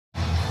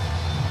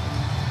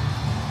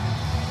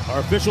Our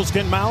officials,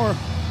 Ken Maurer,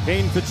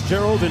 Kane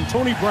Fitzgerald, and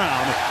Tony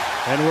Brown.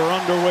 And we're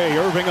underway.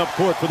 Irving up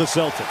court for the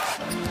Celtics.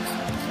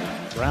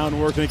 Brown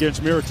working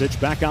against Mirotic.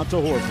 Back out to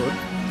Horford.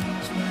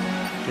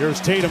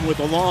 Here's Tatum with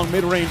a long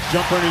mid-range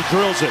jumper, and he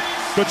drills it.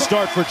 Good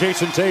start for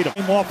Jason Tatum.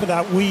 Came off of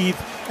that weave,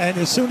 and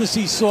as soon as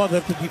he saw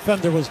that the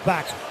defender was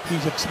back,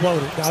 he's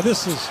exploded. Now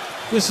this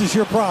is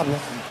your problem.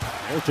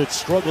 Mirotic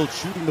struggled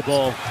shooting the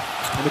ball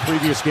in the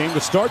previous game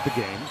to start the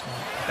game.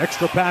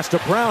 Extra pass to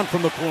Brown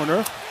from the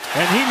corner,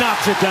 and he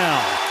knocks it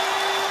down.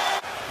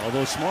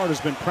 Although Smart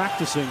has been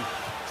practicing,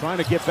 trying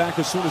to get back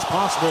as soon as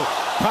possible.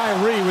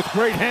 Kyrie with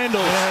great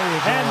handles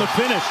and the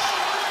finish.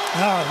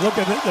 Now look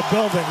at the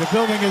building. The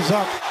building is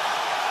up.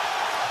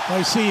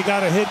 I see you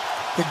got to hit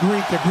the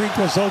Greek. The Greek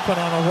was open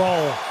on a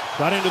roll.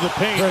 Got into the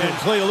paint and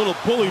play a little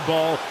bully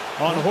ball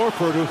on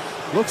Horford,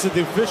 who looks at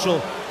the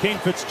official, Kane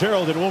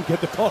Fitzgerald, and won't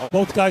get the call.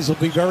 Both guys will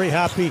be very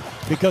happy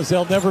because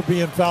they'll never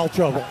be in foul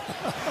trouble.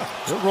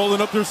 They're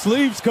rolling up their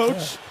sleeves,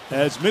 coach. Yeah.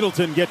 As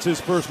Middleton gets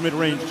his first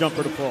mid-range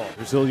jumper to fall.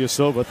 Here's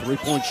Ilyasova,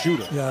 three-point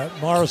shooter. Yeah,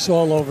 Morris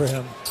all over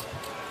him.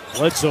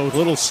 Bledsoe,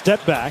 little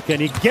step back, and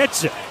he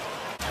gets it.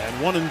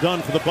 And one and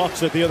done for the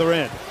Bucks at the other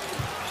end.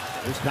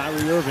 Here's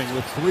Kyrie Irving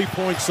with 3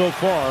 points so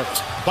far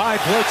by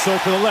Bledsoe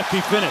for the lefty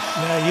finish.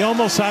 Yeah, he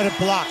almost had it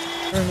blocked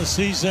during the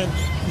season.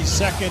 He's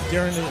second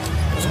during the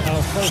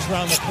first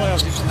round of the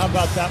playoffs. How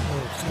about that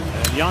move?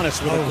 And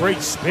Giannis with a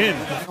great spin.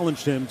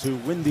 Challenged him to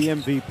win the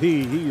MVP.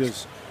 He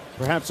is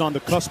perhaps on the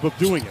cusp of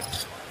doing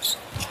it.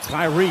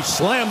 Kyrie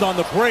slammed on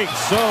the break,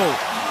 so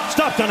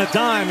stopped on a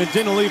dime and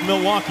didn't leave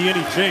Milwaukee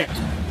any chance.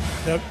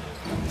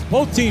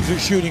 Both teams are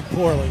shooting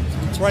poorly.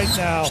 Right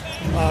now,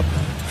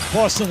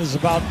 Boston is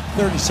about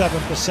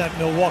 37%.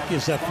 Milwaukee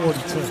is at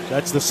 42%.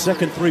 That's the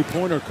second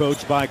three-pointer,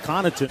 coach, by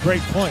Connaughton.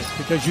 Great point,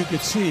 because you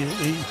could see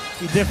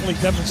he definitely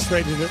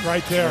demonstrated it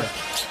right there.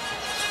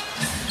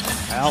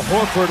 Al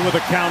Horford with a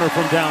counter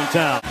from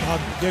downtown.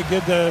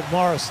 Good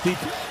Morris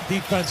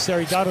defense there.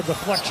 He got a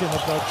deflection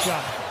of that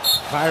shot.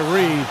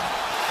 Kyrie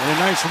in a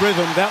nice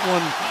rhythm. That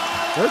one,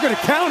 they're going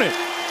to count it.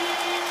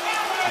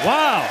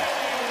 Wow.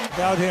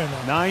 Out here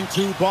now.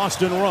 9-2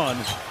 Boston run.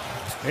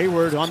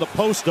 Hayward on the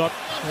post-up.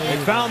 They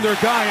found their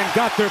guy and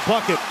got their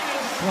bucket.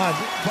 Come on.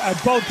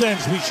 At both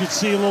ends, we should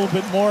see a little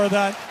bit more of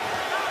that,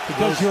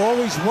 because you're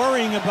always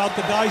worrying about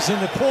the guys in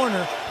the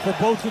corner for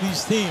both of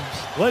these teams.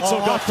 Bledsoe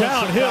got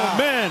downhill,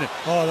 man.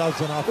 Oh, that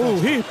was an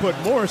offensive. Ooh, he put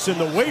Morris in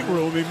the weight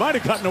room. He might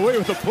have gotten away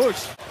with a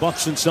push.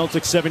 Bucks and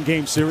Celtics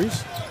 7-game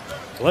series.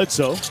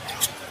 Bledsoe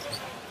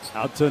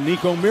out to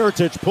Niko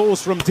Mirotic,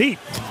 pulls from deep.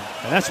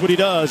 And that's what he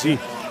does. He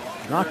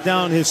knocked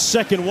down his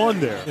second one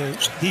there.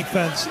 The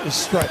defense is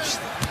stretched.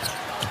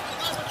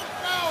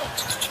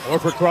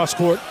 Horford cross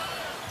court.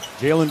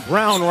 Jaylen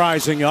Brown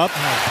rising up.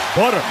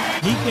 Butter.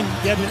 He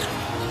can get it.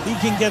 He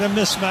can get a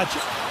mismatch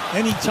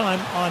anytime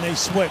on a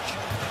switch.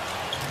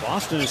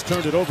 Boston has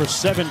turned it over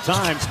 7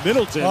 times.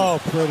 Middleton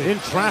in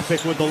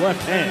traffic with the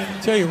left hand.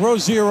 I tell you,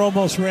 Rozier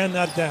almost ran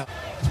that down.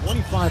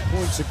 25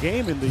 points a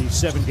game in the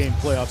 7-game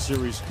playoff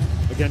series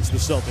against the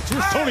Celtics.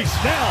 Here's Tony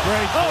Snell.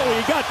 Oh,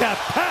 he got that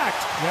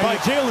packed by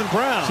Jaylen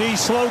Brown. See, he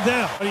slowed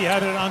down. He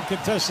had an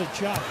uncontested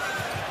shot.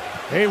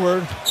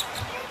 Hayward.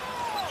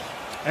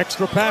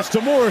 Extra pass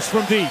to Morris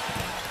from deep.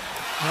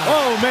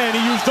 Oh, man,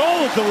 he used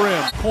all of the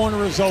rim.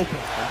 Corner is open.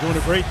 They're doing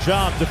a great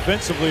job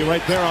defensively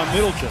right there on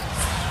Middleton.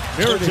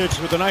 Mirotic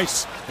with a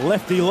nice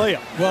lefty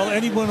layup. Well,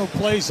 anyone who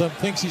plays them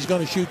thinks he's going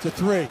to shoot the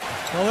three.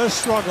 Well, they're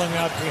struggling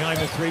out behind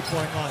the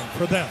three-point line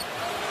for them.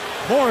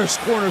 Morris,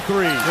 corner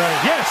three.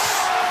 Right.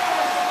 Yes!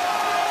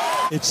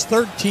 It's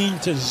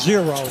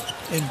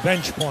 13-0 in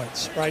bench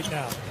points right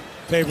now.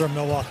 Favor of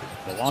Milwaukee.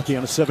 Milwaukee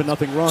on a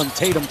 7-0 run.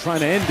 Tatum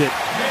trying to end it.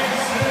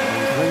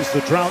 He brings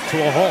the drought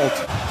to a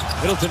halt.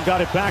 Middleton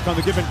got it back on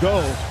the give and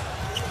go.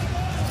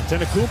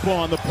 Antetokounmpo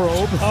on the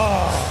probe.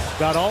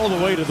 Got all the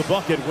way to the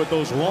bucket with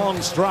those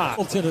long strides.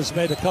 Middleton has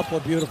made a couple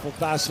of beautiful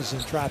passes in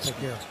traffic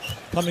here.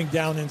 Coming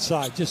down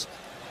inside. Just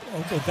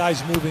the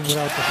guy's moving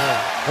without the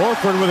ball.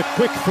 Horford with a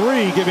quick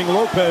three, giving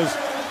Lopez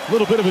a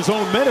little bit of his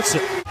own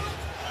medicine.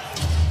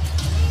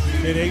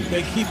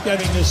 They keep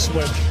getting this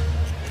switch.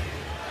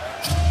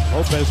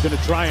 Lopez going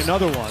to try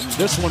another one.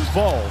 This one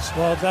falls.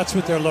 Well, that's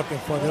what they're looking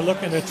for.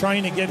 They're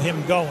trying to get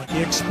him going.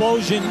 The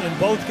explosion in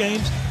both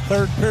games,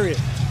 third period.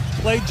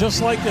 Played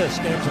just like this,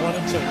 games 1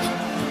 and 2.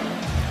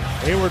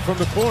 Hayward from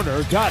the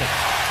corner, got it.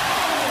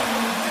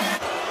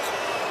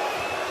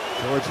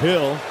 George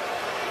Hill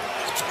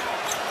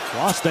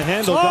lost the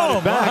handle, got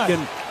it back,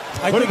 and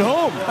put it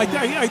home.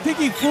 I think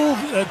he fooled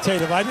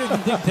Tatum. I didn't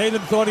think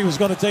Tatum thought he was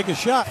going to take a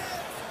shot.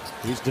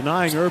 He's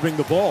denying Irving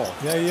the ball.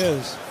 Yeah, he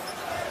is.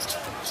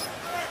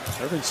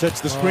 Irving sets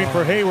the screen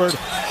for Hayward.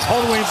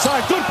 All the way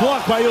inside. Good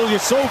block by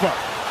Ilyasova.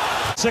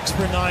 6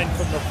 for 9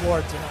 from the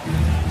floor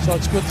tonight. So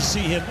it's good to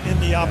see him in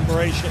the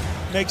operation.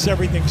 Makes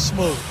everything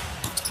smooth.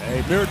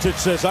 Hey, Mirotic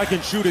says, I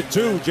can shoot it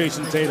too,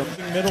 Jason Tatum.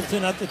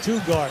 Middleton at the 2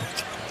 guard.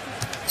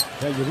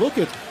 Yeah, you look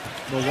at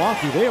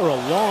Milwaukee, they are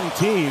a long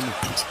team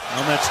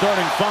on that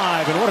starting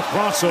 5. And what a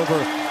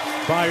crossover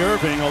by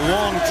Irving. A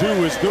long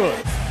 2 is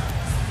good.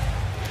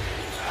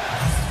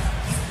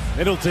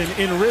 Middleton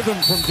in rhythm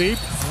from deep.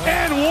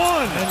 And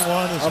one! And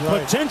one is a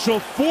right. potential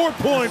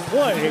 4-point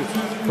play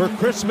for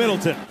Chris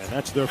Middleton. And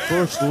that's their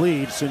first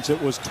lead since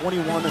it was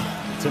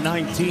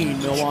 21-19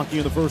 Milwaukee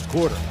in the first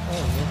quarter.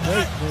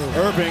 Great move.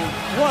 Irving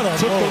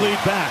took the lead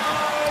back.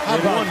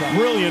 And one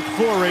brilliant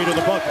foray to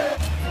the bucket.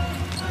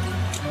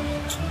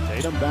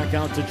 Tatum back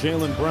out to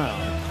Jaylen Brown.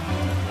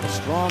 A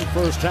strong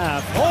first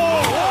half.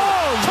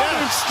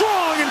 Coming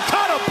strong and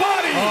caught a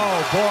body.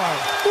 Oh, boy.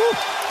 Woo.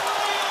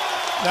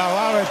 Now,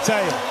 I would tell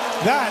you,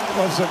 that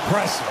was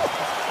impressive.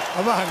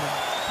 Come on.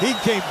 He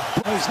came.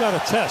 He's got a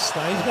test.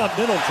 Now, he's got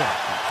Middleton.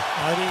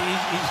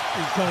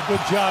 He's done a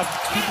good job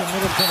keeping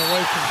Middleton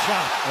away from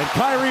shot. And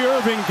Kyrie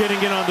Irving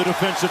getting in on the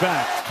defensive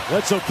act.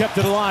 Bledsoe kept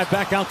it alive.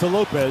 Back out to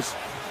Lopez.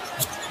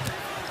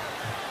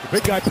 The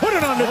big guy put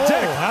it on the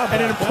deck.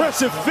 And an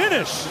impressive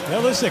finish. Now,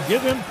 listen,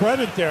 give him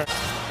credit there.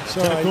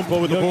 So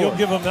with the you'll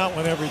give him that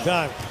one every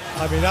time.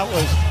 I mean, that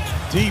was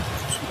deep,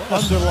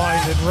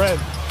 underlined in red.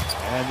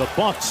 And the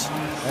Bucks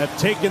have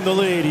taken the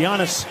lead.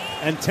 Giannis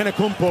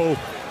Antetokounmpo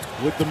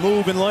with the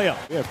move and layup.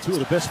 We have two of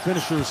the best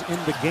finishers in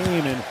the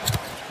game in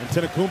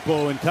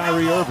Antetokounmpo and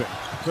Kyrie Irving.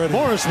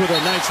 Morris with a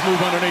nice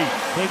move underneath.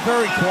 They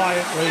very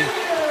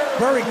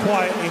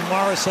quietly,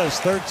 Morris has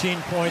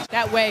 13 points.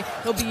 That way,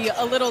 he'll be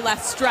a little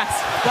less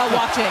stressed while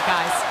watching it,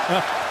 guys.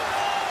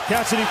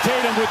 Cassidy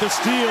Tatum with the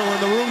steal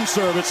and the room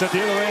service at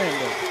the other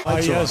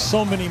end. He has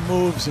so many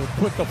moves, a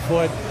quick of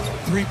foot,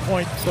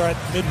 three-point threat,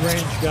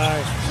 mid-range guy,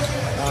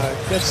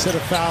 gets to the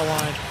foul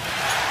line.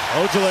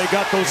 Ojale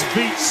got those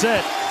feet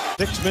set.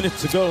 6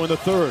 minutes to go in the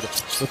third.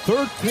 The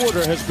third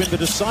quarter has been the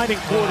deciding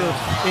quarter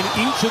in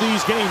each of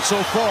these games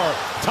so far.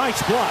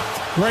 Tights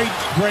blocked. Great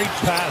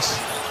pass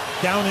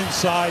down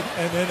inside,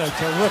 and then a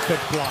terrific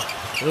block.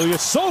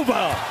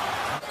 Ilyasova.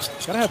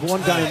 Gotta have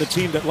one guy on the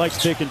team that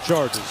likes taking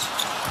charges,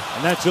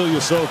 and that's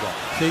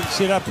Ilyasova.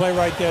 See that play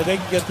right there? They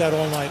can get that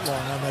all night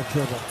long on that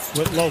dribble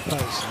with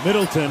Lopez.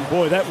 Middleton,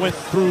 boy, that went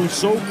through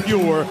so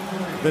pure,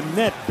 the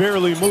net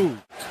barely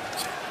moved.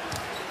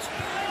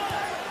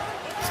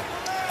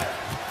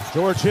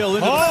 George Hill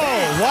into the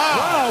paint.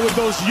 Wow, with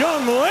those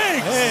young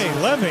legs. Hey,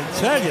 let me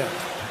tell you.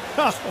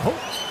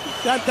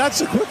 That's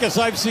the quickest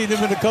I've seen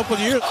him in a couple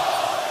of years.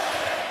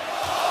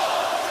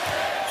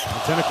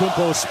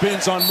 Antetokounmpo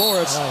spins on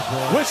Morris.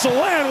 Whistle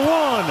and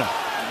one.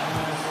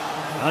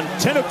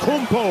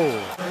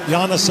 Antetokounmpo.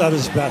 Giannis at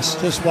his best.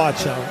 Just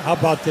watch out. How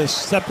about this?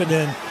 Stepping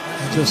in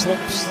and just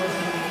looks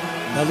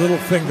that little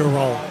finger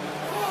roll.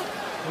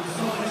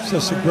 It's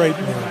just a great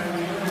move.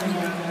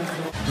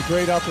 The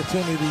great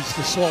opportunities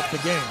to salt the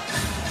game.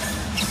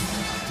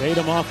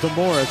 Tatum off to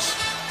Morris.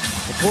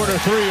 The corner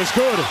three is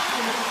good.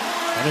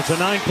 And it's a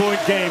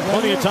 9-point game.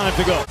 Plenty of time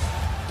to go.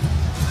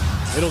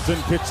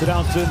 Middleton kicks it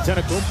out to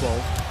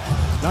Antetokounmpo.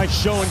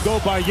 Nice show and go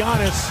by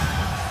Giannis.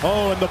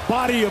 Oh, and the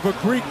body of a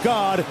Greek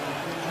god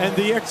and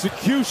the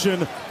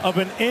execution of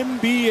an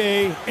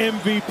NBA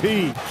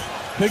MVP.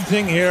 Big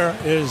thing here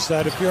is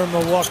that if you're a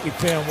Milwaukee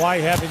fan, why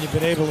haven't you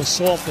been able to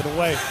salt it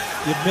away?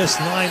 You've missed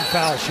 9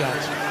 foul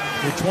shots.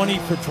 You're 20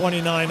 for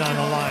 29 on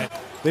the line.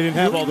 They didn't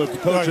have all the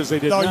coaches they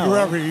did now.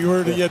 No, you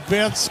were the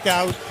advanced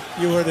scout.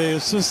 You were the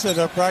assistant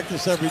at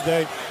practice every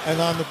day and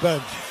on the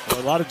bench.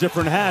 A lot of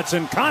different hats,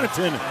 and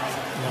Connaughton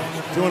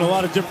doing a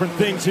lot of different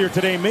things here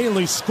today,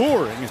 mainly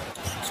scoring.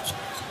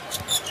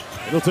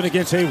 Middleton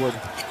against Hayward.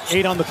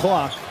 8 on the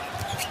clock.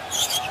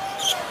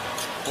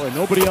 Boy,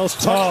 nobody else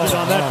touched it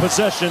on that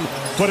possession,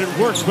 but it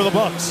works for the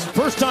Bucks.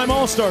 First-time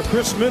All-Star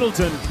Chris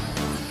Middleton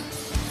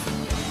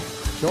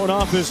showing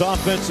off his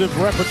offensive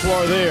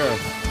repertoire there.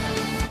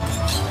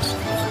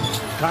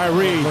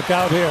 Kyrie, look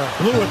out here,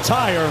 blew a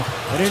tire,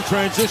 and in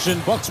transition,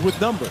 Bucks with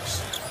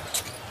numbers.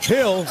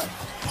 Hill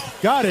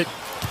got it.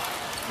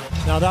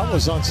 Now that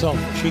was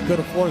unselfish. He could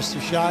have forced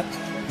a shot,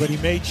 but he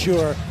made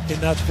sure in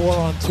that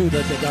 4-on-2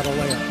 that they got a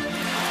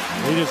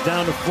layup. Lead is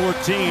down to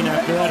 14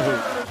 after that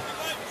hoop.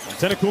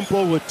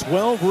 Antetokounmpo with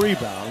 12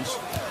 rebounds,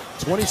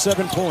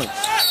 27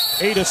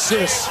 points, 8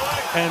 assists,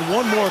 and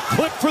one more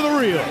clip for the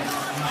reel.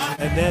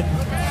 And then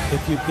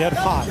if you get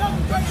hot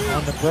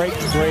on the break,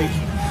 great.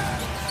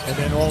 And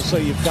then also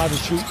you've got to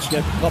shoot and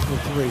get a couple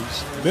of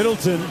threes.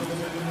 Middleton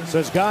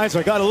says, guys,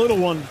 I got a little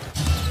one.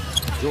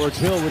 George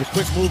Hill with a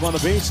quick move on the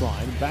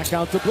baseline. Back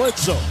out to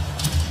Bledsoe.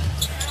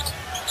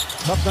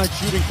 Tough night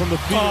shooting from the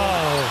field.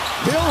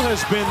 Hill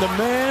has been the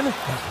man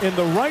in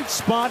the right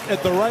spot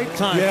at the right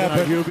time. Yeah,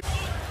 but he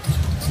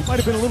might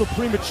have been a little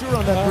premature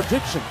on that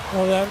prediction.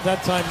 Well,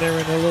 that time they were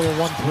in a little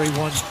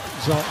 1-3-1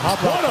 zone. How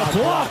about what a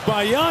block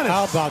by Giannis.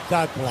 How about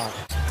that block?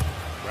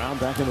 Brown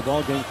back in the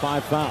ballgame,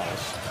 5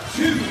 fouls.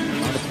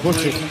 On to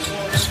push it.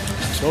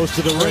 Goes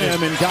to the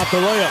rim and got the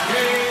layup.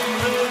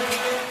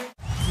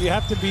 You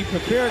have to be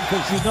prepared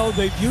because you know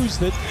they've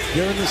used it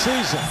during the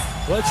season.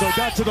 Bledsoe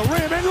got to the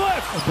rim and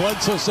left. And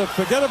Bledsoe said,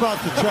 forget about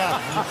the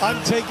trap.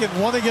 I'm taking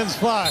 1 against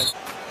 5.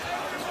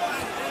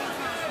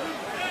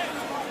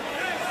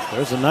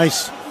 There's a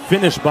nice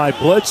finish by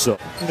Bledsoe.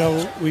 You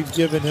know, we've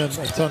given him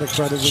a ton of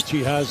credit, which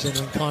he has, and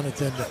in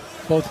Connaughton,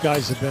 both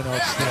guys have been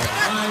outstanding.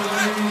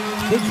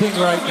 big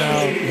thing right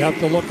now, you have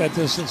to look at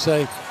this and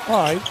say,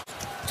 all right.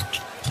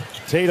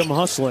 Tatum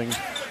hustling.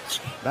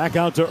 Back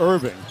out to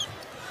Irving.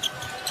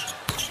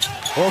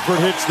 Horford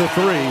hits the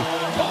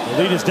three.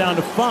 The lead is down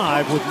to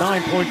 5 with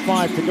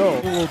 9.5 to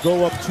go. We'll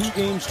go up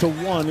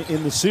 2-1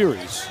 in the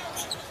series.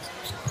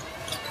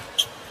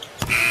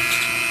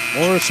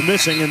 Morris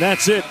missing, and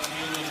that's it.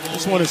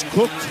 This one is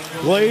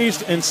cooked,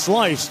 glazed, and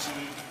sliced.